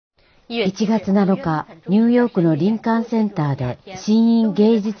1月7日、ニューヨークのリンカーンセンターで神韻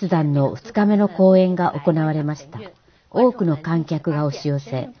芸術団の2日目の公演が行われました。多くの観客が押し寄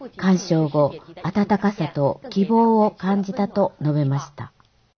せ、鑑賞後、温かさと希望を感じたと述べました。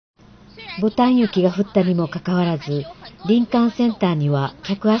ボタン雪が降ったにもかかわらず、リンカーンセンターには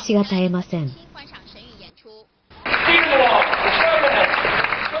客足が絶えません。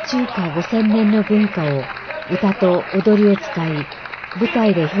中華5000年の文化を歌と踊りを使い、舞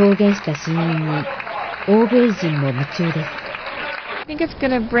台で表現した神韻に、欧米人も夢中です。I think it's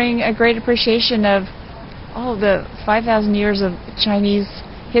going to bring a great appreciation of all the 5,000 years of Chinese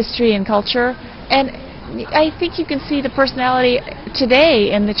history and culture. And I think you can see the personality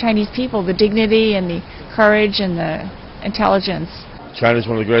today in the Chinese people, the dignity and the courage and the intelligence. China is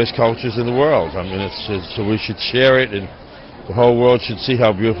one of the greatest cultures in the world. I mean, so we should share it, and the whole world should see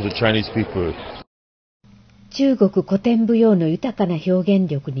how beautiful the Chinese people are. 中国古典舞踊の豊かな表現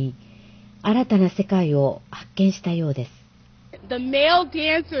力に新たな世界を発見したようです。The male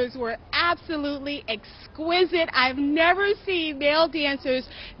dancers were absolutely exquisite. I've never seen male dancers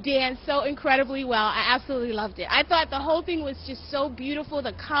dance so incredibly well. I absolutely loved it. I thought the whole thing was just so beautiful.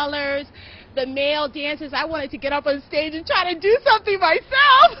 The colors, the male dancers. I wanted to get up on stage and try to do something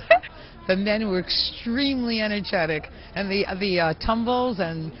myself. The men were extremely energetic, and the tumbles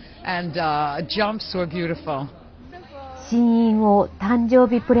and jumps were beautiful. 神韻を誕生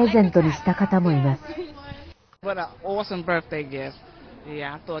日プレゼントにした方もいます。What an awesome birthday gift.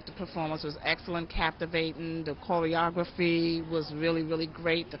 Yeah, I thought the performance was excellent, captivating. The choreography was really, really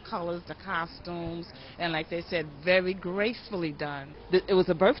great. The colors, the costumes, and like they said, very gracefully done. It was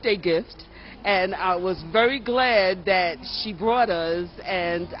a birthday gift, and I was very glad that she brought us,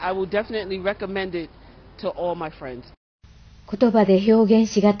 and I will definitely recommend it to all my friends. 言葉で表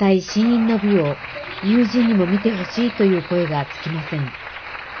現しがたい神韻の美を友人にも見てほしいという声がつきません。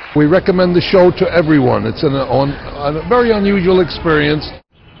We recommend the show to everyone. It's a very unusual experience.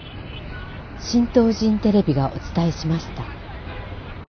 新唐人テレビがお伝えしました。